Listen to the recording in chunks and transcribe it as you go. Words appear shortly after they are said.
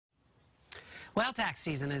Well, tax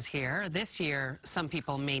season is here. This year, some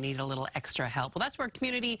people may need a little extra help. Well, that's where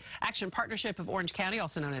Community Action Partnership of Orange County,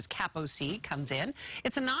 also known as CAP-OC, comes in.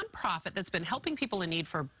 It's a nonprofit that's been helping people in need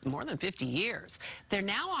for more than 50 years. They're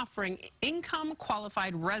now offering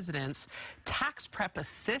income-qualified residents tax prep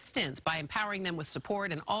assistance by empowering them with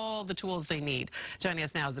support and all the tools they need. Joining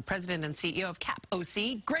us now is the president and CEO of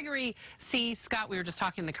CAP-OC, Gregory C. Scott. We were just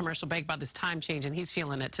talking in the commercial break about this time change, and he's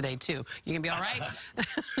feeling it today, too. You gonna be all right?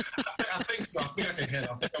 I think so. I think I can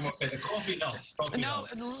handle. I think I'm okay. The coffee helps.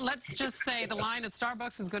 Let's just say the line at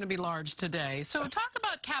Starbucks is going to be large today. So talk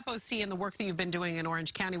about CAP-OC and the work that you've been doing in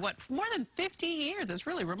Orange County. What, for more than 50 years? It's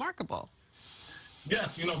really remarkable.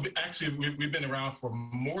 Yes, actually, we've been around for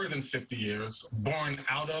more than 50 years, born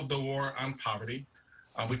out of the war on poverty.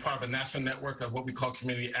 We're part of a national network of what we call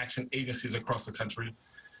community action agencies across the country.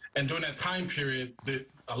 And during that time period,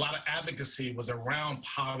 a lot of advocacy was around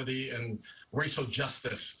poverty and racial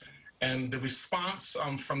justice. And the response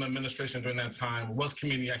from the administration during that time was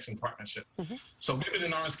Community Action Partnership. So we've been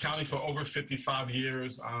in Orange County for over 55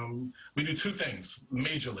 years. We do two things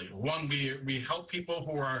majorly. One, we help people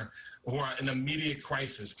who are in immediate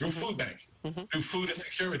crisis through food bank, through food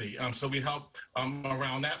insecurity. So we help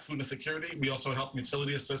around that food insecurity. We also help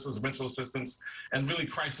utility assistance, rental assistance, and really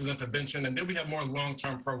crisis intervention. And then we have more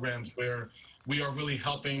long-term programs where we are really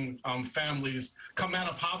helping families come out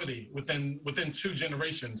of poverty within 2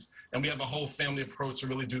 generations. And we have a whole family approach to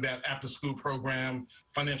really do that. After-school program,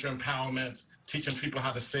 financial empowerment, teaching people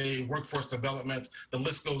how to save, workforce development. The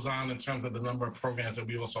list goes on in terms of the number of programs that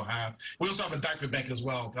we also have. We also have a diaper bank as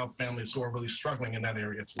well to help families who are really struggling in that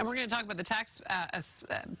area too. And we're going to talk about the tax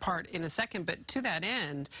part in a second, but to that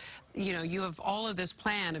end, you have all of this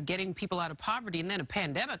plan of getting people out of poverty, and then a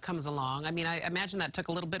pandemic comes along. I mean, I imagine that took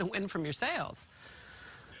a little bit of wind from your sails.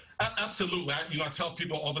 Absolutely. I tell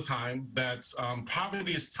people all the time that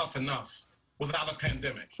poverty is tough enough without a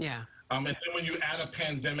pandemic. Yeah. And then when you add a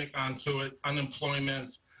pandemic onto it,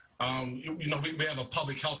 unemployment, we have a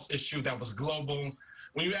public health issue that was global.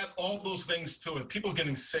 When you add all those things to it, people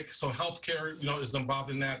getting sick, so healthcare, is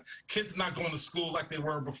involved in that. Kids not going to school like they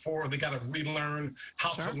were before. They got to relearn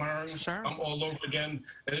how to learn all over again.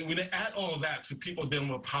 And when they add all of that to people dealing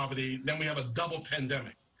with poverty, then we have a double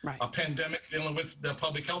pandemic. Right. A pandemic dealing with the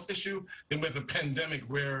public health issue, then with a pandemic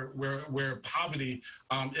where poverty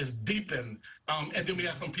is deepened. And then we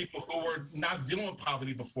have some people who were not dealing with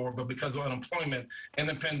poverty before, but because of unemployment and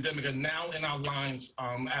the pandemic are now in our lines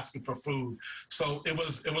asking for food. So it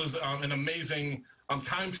was an amazing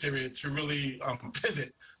time period to really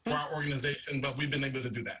pivot for our organization, but we've been able to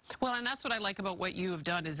do that. Well, and that's what I like about what you have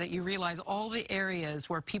done is that you realize all the areas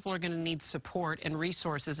where people are going to need support and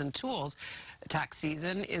resources and tools. Tax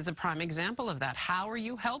season is a prime example of that. How are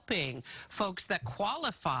you helping folks that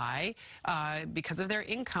qualify because of their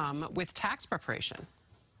income with tax preparation?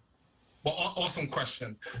 Well, awesome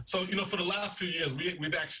question. So, for the last few years,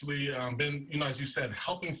 we've actually been, as you said,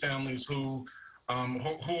 helping families who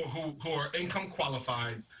are income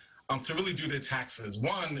qualified to really do their taxes.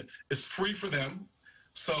 One, it's free for them.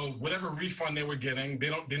 So whatever refund they were getting,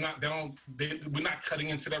 we're not cutting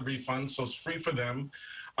into that refund, so it's free for them.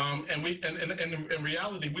 And in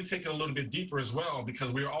reality, we take it a little bit deeper as well,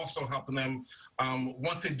 because we're also helping them,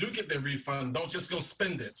 once they do get their refund, don't just go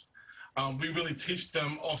spend it. We really teach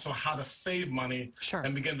them also how to save money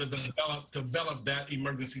and begin to develop that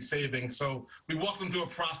emergency savings. So we walk them through a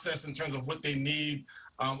process in terms of what they need.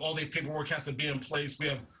 All their paperwork has to be in place.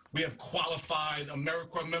 We have qualified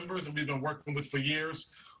AmeriCorps members that we've been working with for years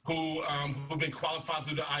who've been qualified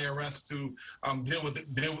through the IRS to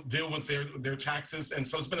deal with their taxes. And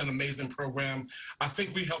so it's been an amazing program. I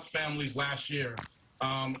think we helped families last year.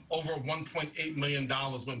 Over $1.8 million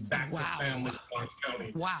went back to families in Orange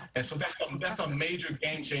County. Wow. And so that's a major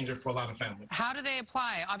game changer for a lot of families. How do they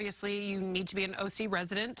apply? Obviously, you need to be an OC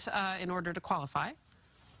resident in order to qualify.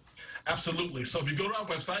 Absolutely. So if you go to our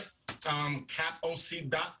website,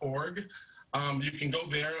 capoc.org, you can go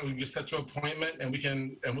there and we can set your appointment, and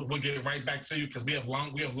we'll get right back to you, because we have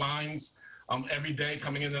lines every day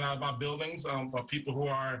coming in and out of our buildings of people who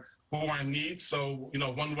are in need. So,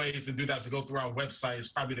 one way to do that is to go through our website. It's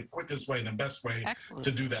probably the quickest way and the best way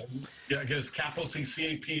to do that. Yeah, again, it's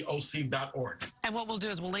capoc.org. And what we'll do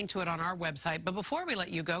is we'll link to it on our website. But before we let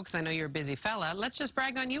you go, because I know you're a busy fella, let's just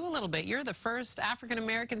brag on you a little bit. You're the first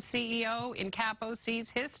African-American CEO in CAP-OC's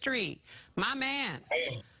history. My man.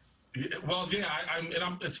 Well, yeah,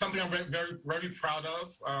 it's something I'm very, very proud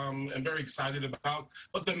of and very excited about.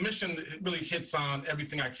 But the mission really hits on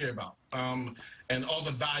everything I care about and all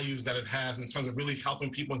the values that it has in terms of really helping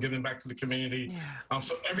people, giving back to the community. Yeah.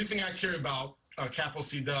 So everything I care about Capo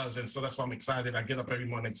C does, and so that's why I'm excited. I get up every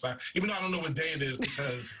morning excited, even though I don't know what day it is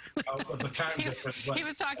because of the time difference. He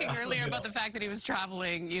was talking earlier about the fact that he was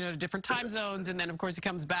traveling, to different time zones, and then of course he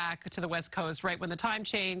comes back to the West Coast right when the time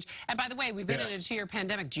change. And by the way, we've been in a 2-year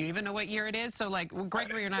pandemic. Do you even know what year it is? So like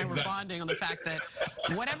Gregory and I were bonding on the fact that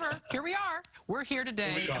whatever, here we are. We're here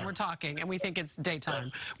today and we're talking, and we think it's daytime.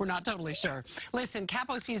 Yes. We're not totally sure. Listen,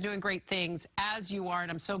 Capo C is doing great things, as you are,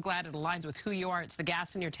 and I'm so glad it aligns with who you are. It's the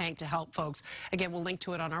gas in your tank to help folks. Again, we'll link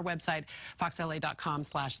to it on our website,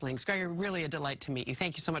 foxla.com/links. Gregory, really a delight to meet you.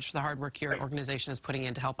 Thank you so much for the hard work your organization is putting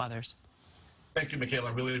in to help others. Thank you,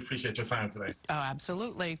 Michaela. I really appreciate your time today. Oh,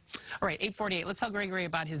 absolutely. All right, 8:48. Let's tell Gregory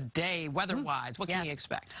about his day, weather-wise. What can he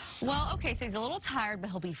expect? Well, okay, so he's a little tired, but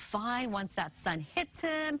he'll be fine once that sun hits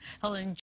him. He'll enjoy